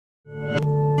This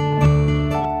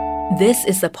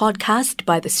is a podcast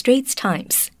by The Straits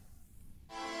Times.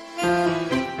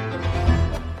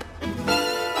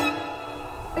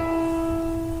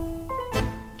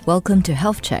 Welcome to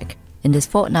Health Check. In this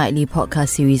fortnightly podcast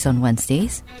series on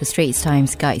Wednesdays, The Straits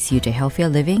Times guides you to healthier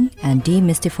living and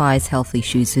demystifies health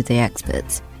issues with their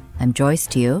experts. I'm Joyce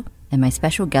Teo, and my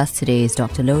special guest today is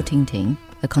Dr. Loh Ting Ting,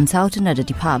 a consultant at the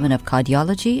Department of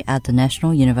Cardiology at the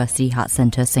National University Heart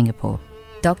Centre, Singapore.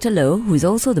 Dr. Loh, who is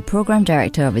also the Program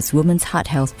Director of its Women's Heart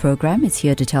Health Program, is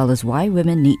here to tell us why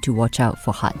women need to watch out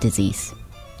for heart disease.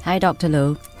 Hi, Dr.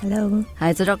 Loh. Hello.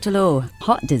 Hi, so Dr. Loh,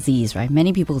 heart disease, right?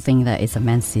 Many people think that it's a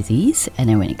man's disease, and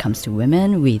then when it comes to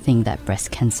women, we think that breast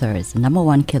cancer is the number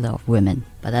one killer of women.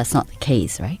 But that's not the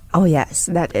case, right? Oh yes,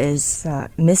 that is a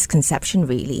misconception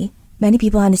really. Many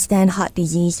people understand heart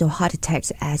disease or heart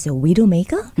attacks as a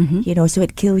widowmaker, so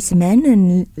it kills men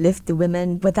and leaves the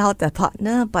women without a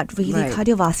partner, but really Right.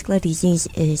 cardiovascular disease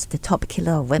is the top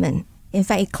killer of women. In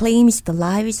fact, it claims the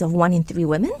lives of 1 in 3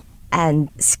 women,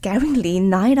 and scarily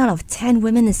 9 out of 10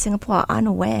 women in Singapore are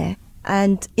unaware.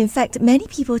 And in fact, many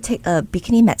people take a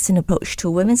bikini medicine approach to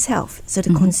women's health. So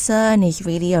the concern is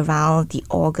really around the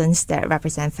organs that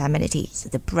represent femininity, so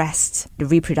the breast, the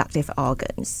reproductive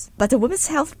organs. But the woman's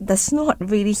health does not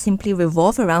really simply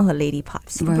revolve around her lady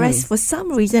parts. The Right. breast, for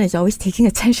some reason, is always taking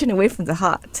attention away from the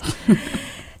heart.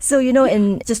 So,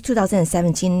 in just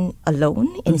 2017 alone,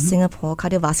 in Singapore,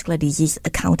 cardiovascular disease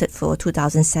accounted for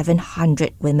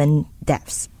 2,700 women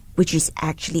deaths, which is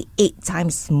actually 8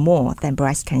 times more than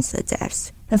breast cancer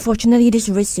deaths. Unfortunately, this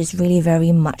risk is really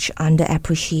very much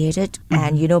underappreciated.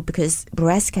 And, because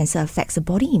breast cancer affects the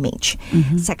body image,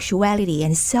 sexuality,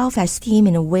 and self-esteem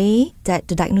in a way that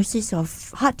the diagnosis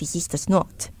of heart disease does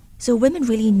not. So women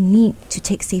really need to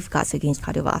take safeguards against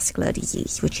cardiovascular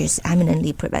disease, which is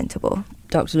eminently preventable.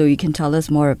 Dr. Loh, you can tell us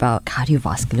more about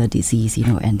cardiovascular disease,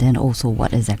 and then also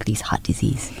what exactly is heart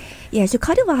disease. Yeah, so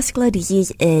cardiovascular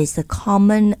disease is the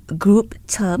common group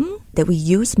term that we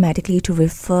use medically to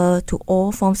refer to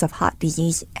all forms of heart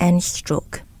disease and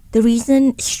stroke. The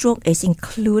reason stroke is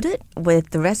included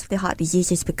with the rest of the heart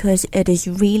disease is because it is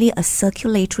really a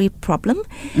circulatory problem.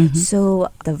 So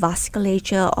the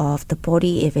vasculature of the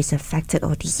body, if it's affected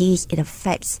or diseased, it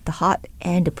affects the heart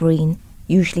and the brain,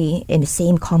 usually in the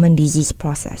same common disease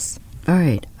process. All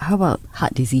right, how about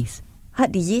heart disease?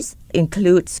 Heart disease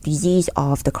includes disease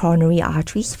of the coronary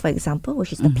arteries, for example,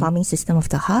 which is the plumbing system of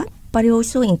the heart. But it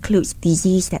also includes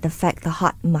disease that affect the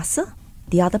heart muscle,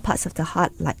 the other parts of the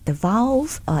heart like the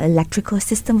valve, electrical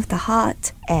system of the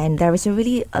heart. And there is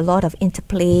really a lot of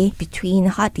interplay between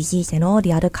heart disease and all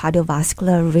the other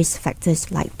cardiovascular risk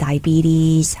factors like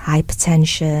diabetes,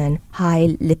 hypertension,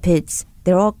 high lipids.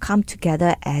 They all come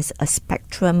together as a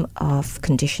spectrum of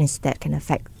conditions that can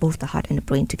affect both the heart and the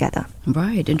brain together.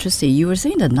 Right, interesting. You were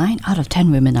saying that 9 out of 10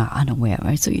 women are unaware,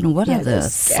 right? So, what are the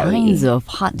that's scary. signs of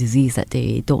heart disease that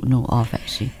they don't know of,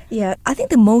 actually? Yeah, I think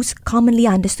the most commonly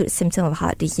understood symptom of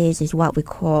heart disease is what we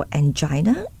call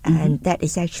angina. And that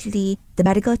is actually the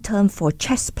medical term for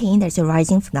chest pain that is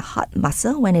arising from the heart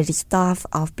muscle when it is starved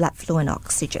of blood flow and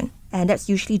oxygen. And that's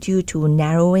usually due to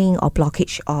narrowing or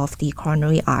blockage of the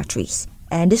coronary arteries.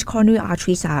 And these coronary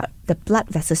arteries are the blood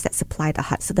vessels that supply the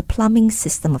heart, so the plumbing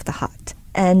system of the heart.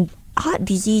 And heart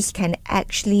disease can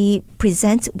actually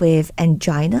present with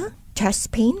angina,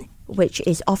 chest pain, which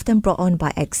is often brought on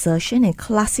by exertion, and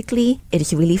classically it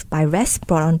is relieved by rest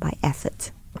brought on by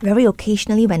effort. Very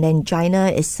occasionally, when the angina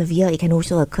is severe, it can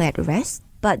also occur at rest,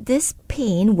 but this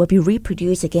pain will be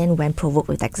reproduced again when provoked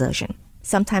with exertion,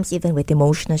 sometimes even with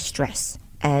emotional stress.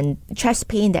 And chest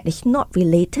pain that is not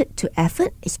related to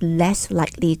effort is less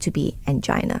likely to be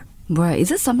angina. Right. Is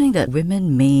this something that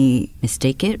women may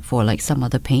mistake it for like some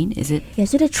other pain? Is it? Yeah,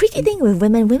 so the tricky thing with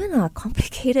women are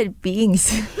complicated beings.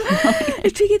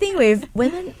 The tricky thing with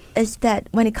women is that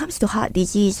when it comes to heart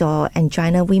disease or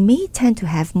angina, we may tend to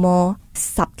have more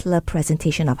subtler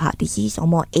presentation of heart disease or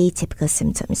more atypical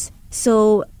symptoms.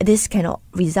 So this can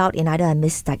result in either a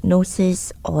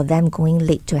misdiagnosis or them going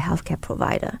late to a healthcare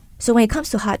provider. So when it comes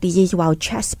to heart disease, while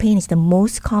chest pain is the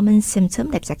most common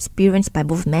symptom that's experienced by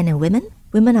both men and women,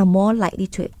 women are more likely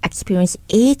to experience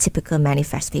atypical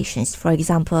manifestations. For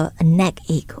example, a neck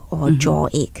ache or jaw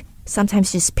ache.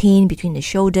 Sometimes just pain between the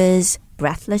shoulders,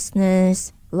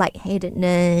 breathlessness,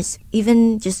 lightheadedness,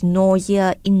 even just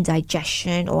nausea,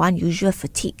 indigestion, or unusual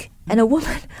fatigue. And a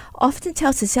woman often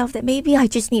tells herself that maybe I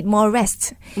just need more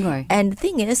rest. Right. And the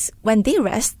thing is, when they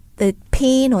rest, the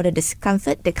pain or the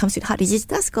discomfort that comes with heart disease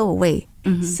does go away.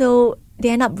 So they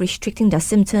end up restricting their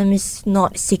symptoms,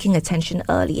 not seeking attention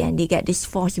early, and they get this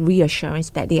false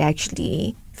reassurance that they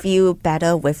actually feel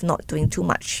better with not doing too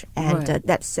much. And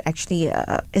that's actually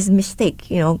is a mistake,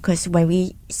 because when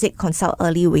we seek consult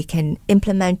early, we can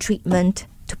implement treatment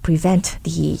to prevent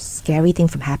the scary thing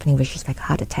from happening, which is like a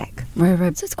heart attack.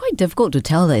 Right. So it's quite difficult to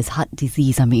tell that it's heart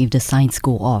disease. I mean, if the signs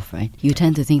go off, right? You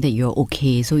tend to think that you're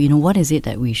okay. So, what is it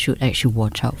that we should actually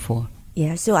watch out for?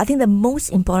 Yeah, so I think the most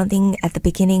important thing at the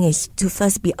beginning is to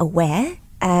first be aware.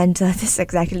 And this is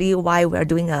exactly why we're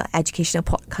doing an educational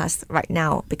podcast right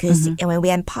now. Because when we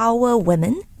empower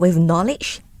women with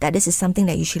knowledge that this is something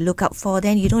that you should look out for,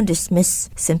 then you don't dismiss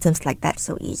symptoms like that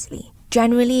so easily.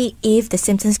 Generally, if the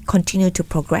symptoms continue to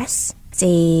progress,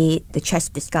 say the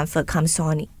chest discomfort comes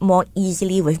on more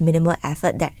easily with minimal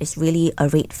effort, that is really a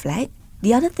red flag.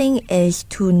 The other thing is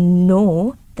to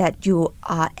know that you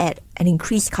are at an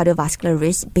increased cardiovascular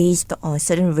risk based on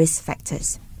certain risk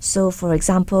factors. So, for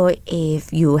example,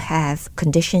 if you have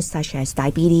conditions such as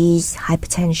diabetes,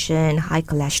 hypertension, high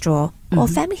cholesterol, or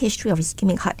family history of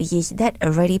ischemic heart disease, that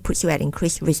already puts you at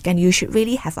increased risk, and you should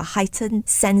really have a heightened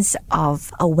sense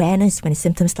of awareness when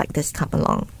symptoms like this come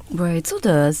along. Right, so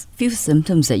the few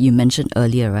symptoms that you mentioned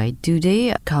earlier, right, do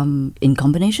they come in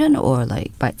combination or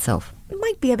like by itself? It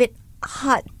might be a bit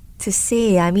hard to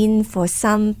say. I mean, for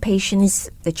some patients,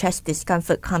 the chest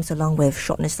discomfort comes along with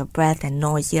shortness of breath and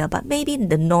nausea, but maybe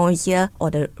the nausea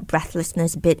or the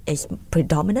breathlessness bit is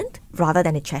predominant rather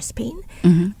than the chest pain.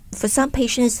 For some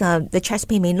patients, the chest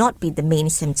pain may not be the main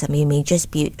symptom. It may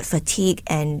just be fatigue,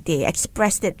 and they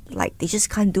express it like they just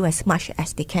can't do as much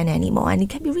as they can anymore, and it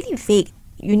can be really vague.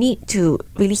 You need to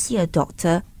really see a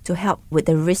doctor to help with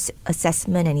the risk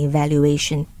assessment and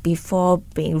evaluation before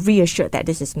being reassured that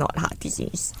this is not heart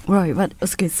disease. Right, but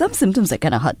okay, some symptoms are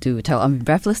kind of hard to tell. I mean,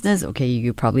 breathlessness, okay,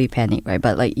 you probably panic, right?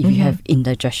 But like if you have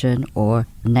indigestion or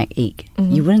neck ache,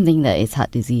 you wouldn't think that it's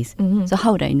heart disease. So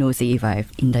how would I know, say, if I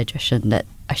have indigestion, that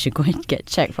I should go and get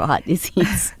checked for heart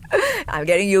disease? I'm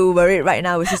getting you worried right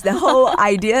now, which is the whole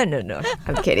idea. No,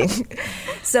 I'm kidding.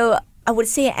 So I would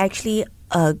say actually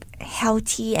a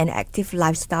healthy and active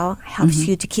lifestyle helps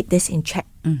you to keep this in check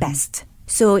best.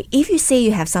 So if you say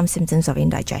you have some symptoms of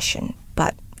indigestion,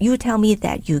 but you tell me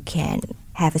that you can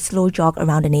have a slow jog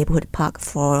around the neighborhood park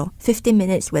for 15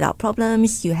 minutes without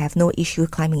problems, you have no issue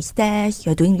climbing stairs,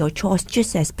 you're doing your chores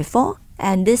just as before,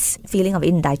 and this feeling of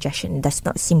indigestion does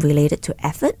not seem related to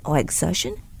effort or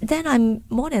exertion, then I'm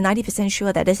more than 90%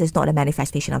 sure that this is not a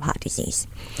manifestation of heart disease.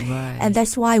 Right. And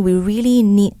that's why we really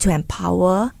need to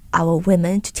empower our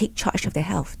women to take charge of their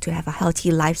health, to have a healthy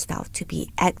lifestyle, to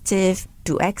be active,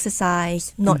 to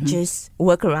exercise, not just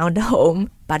work around the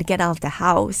home, but get out of the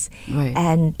house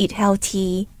and eat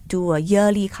healthy, do a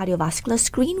yearly cardiovascular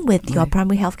screen with your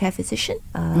primary healthcare physician.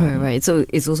 Right. So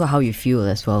it's also how you feel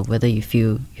as well, whether you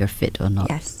feel you're fit or not.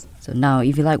 Yes. So now,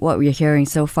 if you like what we're hearing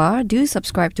so far, do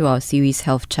subscribe to our series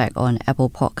Health Check on Apple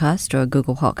Podcasts or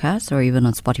Google Podcasts or even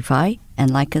on Spotify,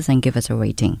 and like us and give us a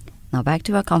rating. Now back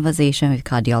to our conversation with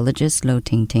cardiologist Loh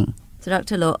Ting Ting. So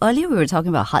Dr. Loh, earlier we were talking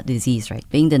about heart disease, right,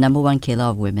 being the number one killer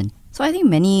of women. So I think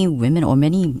many women or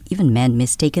many even men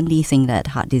mistakenly think that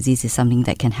heart disease is something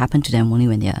that can happen to them only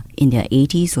when they're in their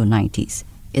 80s or 90s.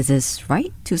 Is this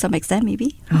right to some extent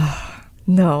maybe?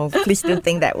 No, please don't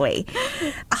think that way.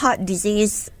 Heart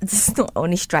disease does not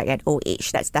only strike at old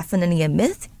age. That's definitely a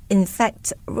myth. In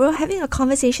fact, we're having a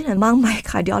conversation among my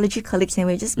cardiology colleagues, and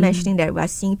we're just mentioning that we're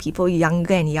seeing people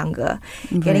younger and younger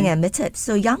getting admitted.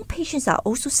 So young patients are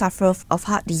also suffer of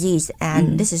heart disease,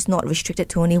 and this is not restricted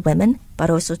to only women, but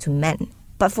also to men.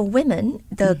 But for women,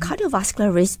 the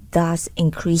cardiovascular risk does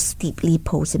increase steeply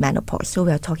post-menopause. So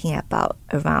we're talking about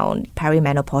around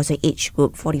perimenopausal age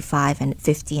group 45 and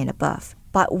 50 and above.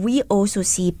 But we also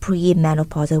see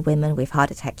pre-menopausal women with heart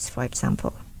attacks, for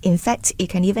example. In fact, it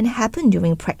can even happen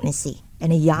during pregnancy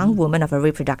in a young woman of a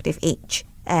reproductive age.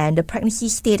 And the pregnancy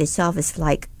state itself is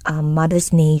like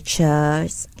Mother's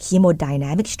Nature's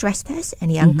hemodynamic stress test, and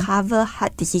they uncover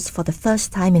heart disease for the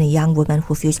first time in a young woman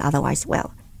who feels otherwise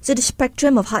well. So the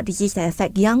spectrum of heart disease that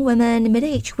affect young women,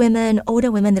 middle-aged women,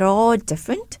 older women, they're all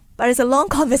different. But it's a long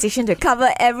conversation to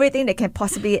cover everything that can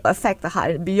possibly affect the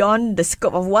heart. Beyond the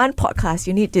scope of one podcast,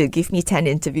 you need to give me 10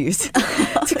 interviews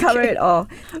to cover it all.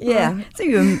 Yeah. So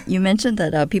you mentioned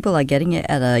that people are getting it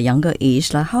at a younger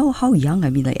age. Like how young?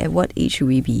 I mean, like at what age should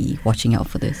we be watching out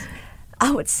for this? I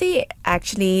would say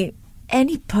actually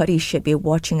anybody should be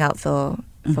watching out for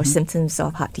symptoms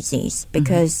of heart disease,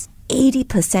 because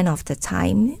 80% of the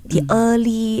time, the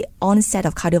early onset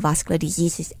of cardiovascular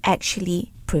disease is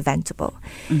actually preventable.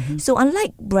 So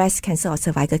unlike breast cancer or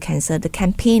cervical cancer, the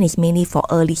campaign is mainly for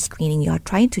early screening. You are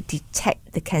trying to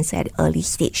detect the cancer at early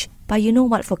stage But you know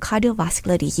what? For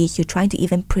cardiovascular disease, you're trying to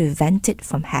even prevent it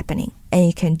from happening. And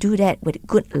you can do that with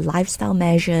good lifestyle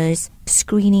measures,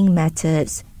 screening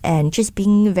methods, and just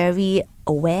being very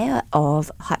aware of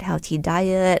heart-healthy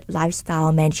diet,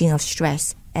 lifestyle, managing of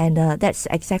stress. And that's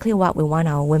exactly what we want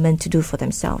our women to do for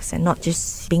themselves, and not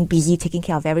just being busy taking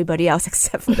care of everybody else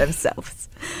except for themselves.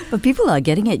 But people are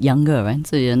getting it younger, right?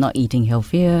 So you're not eating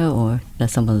healthier, or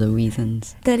that's some of the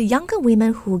reasons? The younger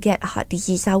women who get heart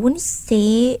disease, I wouldn't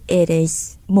say it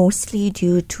is mostly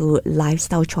due to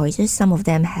lifestyle choices. Some of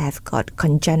them have got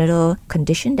congenital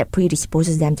condition that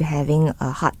predisposes them to having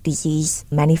a heart disease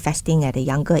manifesting at a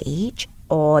younger age.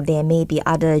 Or there may be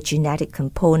other genetic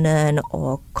component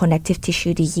or connective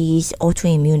tissue disease,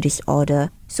 autoimmune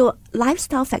disorder. So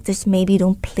lifestyle factors maybe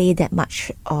don't play that much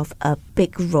of a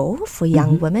big role for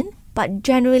young women. But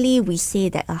generally, we say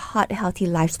that a heart-healthy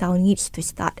lifestyle needs to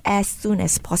start as soon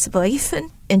as possible, even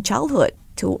in childhood,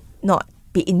 to not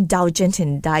be indulgent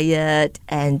in diet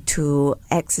and to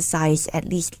exercise at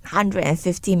least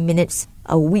 150 minutes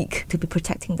a week to be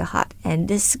protecting the heart. And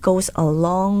this goes a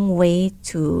long way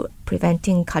to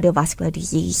preventing cardiovascular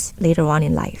disease later on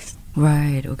in life.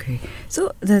 Right, okay.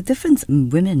 So the difference in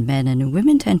women and men, and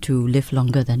women tend to live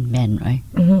longer than men, right?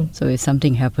 Mm-hmm. So if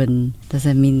something happened, does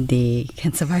that mean they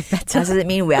can survive better? Does it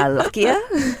mean we are luckier?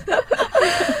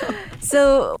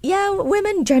 So, yeah,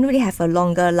 women generally have a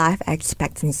longer life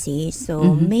expectancy.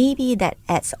 So maybe that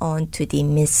adds on to the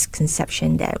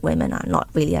misconception that women are not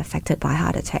really affected by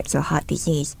heart attacks or heart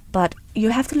disease. But you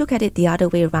have to look at it the other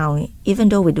way around. Even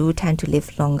though we do tend to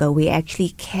live longer, we actually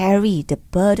carry the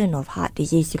burden of heart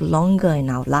disease longer in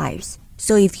our lives.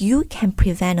 So if you can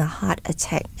prevent a heart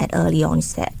attack at early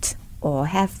onset, or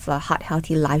have a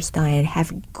heart-healthy lifestyle and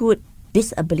have good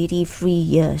disability-free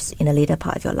years in the later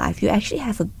part of your life, you actually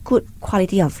have a good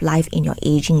quality of life in your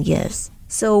aging years.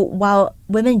 So while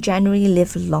women generally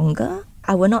live longer,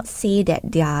 I will not say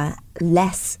that there are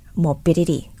less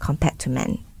morbidity compared to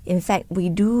men. In fact, we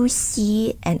do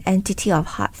see an entity of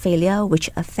heart failure which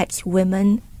affects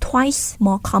women twice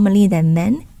more commonly than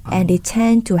men, and they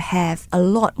tend to have a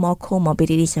lot more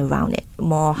comorbidities around it.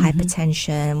 More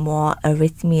hypertension, more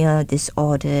arrhythmia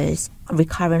disorders,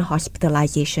 recurrent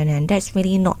hospitalization, and that's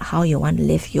really not how you want to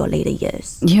live your later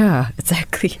years. Yeah,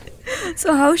 exactly.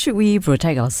 So how should we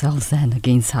protect ourselves then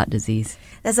against heart disease?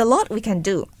 There's a lot we can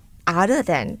do other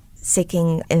than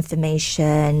seeking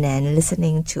information and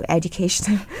listening to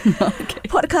educational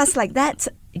podcasts like that.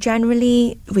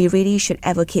 Generally, we really should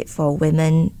advocate for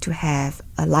women to have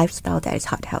a lifestyle that is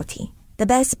heart healthy. The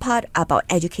best part about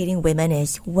educating women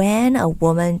is when a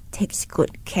woman takes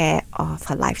good care of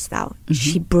her lifestyle,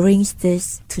 she brings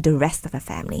this to the rest of the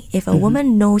family. If a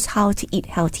woman knows how to eat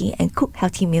healthy and cook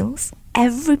healthy meals,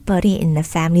 everybody in the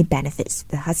family benefits.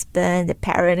 The husband, the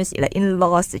parents, the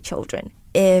in-laws, the children.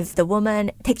 If the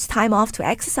woman takes time off to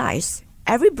exercise,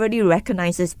 everybody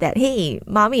recognizes that, hey,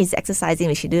 mommy is exercising,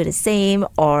 we should do the same.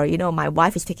 Or, my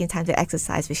wife is taking time to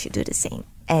exercise, we should do the same.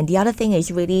 And the other thing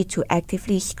is really to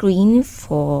actively screen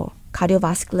for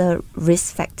cardiovascular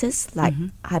risk factors like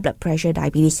high blood pressure,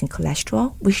 diabetes, and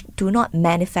cholesterol, which do not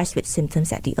manifest with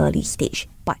symptoms at the early stage,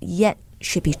 but yet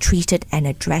should be treated and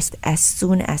addressed as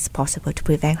soon as possible to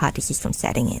prevent heart disease from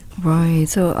setting in. Right.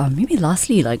 So maybe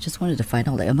lastly, just wanted to find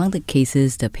out, among the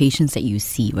cases, the patients that you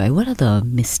see, right, what are the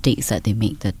mistakes that they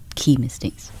make, the key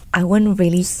mistakes? I wouldn't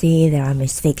really say there are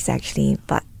mistakes actually,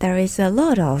 but there is a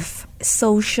lot of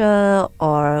social,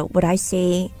 or what I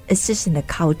say, it's just in the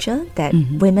culture that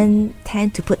women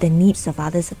tend to put the needs of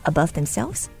others above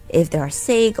themselves. If they are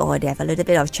sick or they have a little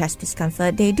bit of chest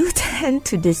discomfort, they do tend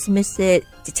to dismiss it,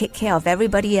 to take care of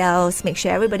everybody else, make sure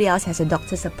everybody else has a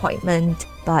doctor's appointment.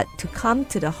 But to come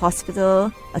to the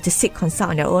hospital or to seek consult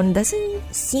on their own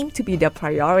doesn't seem to be their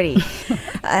priority.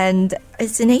 And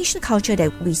it's in Asian culture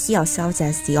that we see ourselves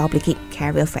as the obligate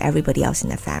carrier for everybody else in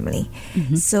the family.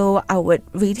 So I would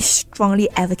really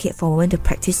strongly advocate for women to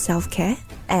practice self-care.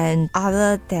 And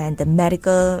other than the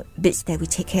medical bits that we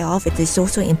take care of, it is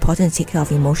also important to take care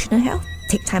of emotional health.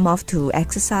 Take time off to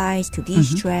exercise, to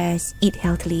de-stress, eat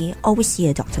healthily, always see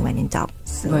a doctor when in doubt.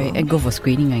 So, right, and go for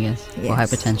screening, I guess, for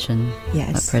hypertension,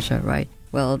 blood pressure, right.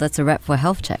 Well, that's a wrap for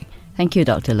Health Check. Thank you,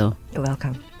 Dr. Loh. You're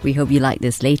welcome. We hope you like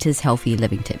this latest healthy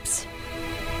living tips.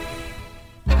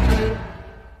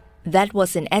 That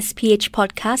was an SPH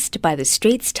podcast by The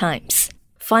Straits Times.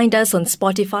 Find us on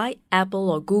Spotify, Apple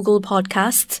or Google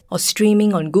Podcasts, or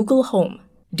streaming on Google Home.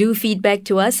 Do feedback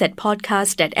to us at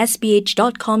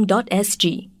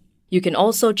podcast@sph.com.sg. You can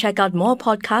also check out more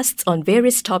podcasts on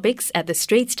various topics at The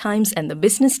Straits Times and The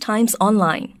Business Times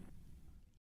online.